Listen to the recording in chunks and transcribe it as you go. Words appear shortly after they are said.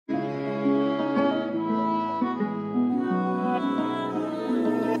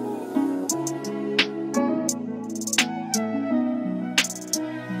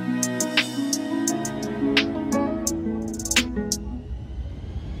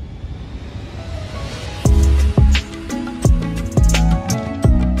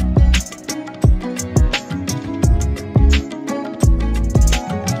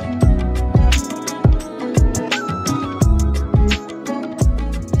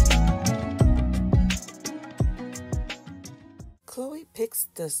Picks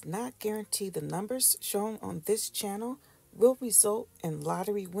does not guarantee the numbers shown on this channel will result in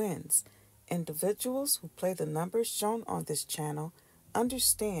lottery wins. Individuals who play the numbers shown on this channel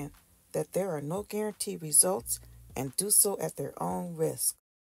understand that there are no guaranteed results and do so at their own risk.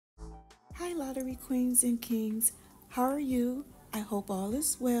 Hi, lottery queens and kings. How are you? I hope all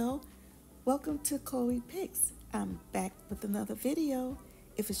is well. Welcome to Chloe Picks. I'm back with another video.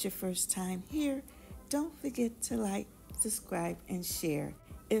 If it's your first time here, don't forget to like, subscribe, and share.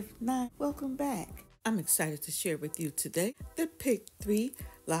 If not, welcome back. I'm excited to share with you today the Pick 3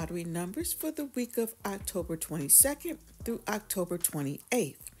 lottery numbers for the week of October 22nd through October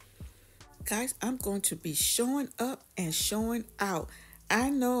 28th. Guys, I'm going to be showing up and showing out. I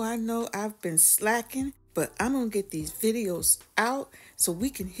know I've been slacking, but I'm going to get these videos out so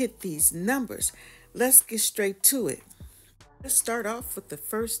we can hit these numbers. Let's get straight to it. Let's start off with the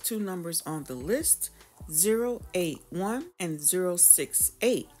first two numbers on the list, 081 and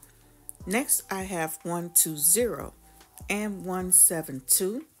 068. Next, I have 120 and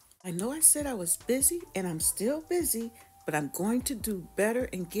 172. I know I said I was busy, and I'm still busy, but I'm going to do better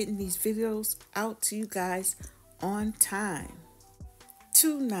in getting these videos out to you guys on time.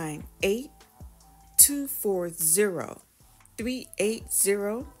 298, 240,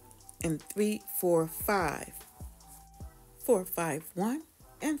 380, and 345. 451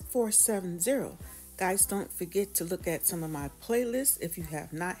 and 470. Guys, don't forget to look at some of my playlists if you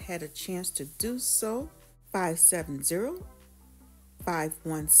have not had a chance to do so. 570,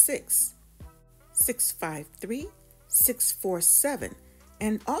 516, 653, 647.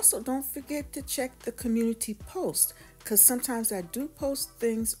 And also don't forget to check the community post, because sometimes I do post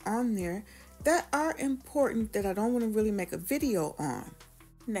things on there that are important that I don't want to really make a video on.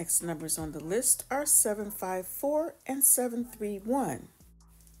 Next numbers on the list are 754 and 731,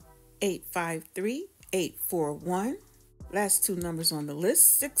 853, 841. Last two numbers on the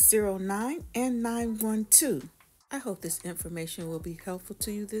list, 609 and 912. I hope this information will be helpful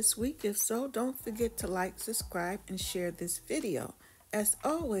to you this week. If so, don't forget to like, subscribe, and share this video. As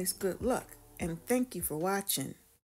always, good luck, and thank you for watching.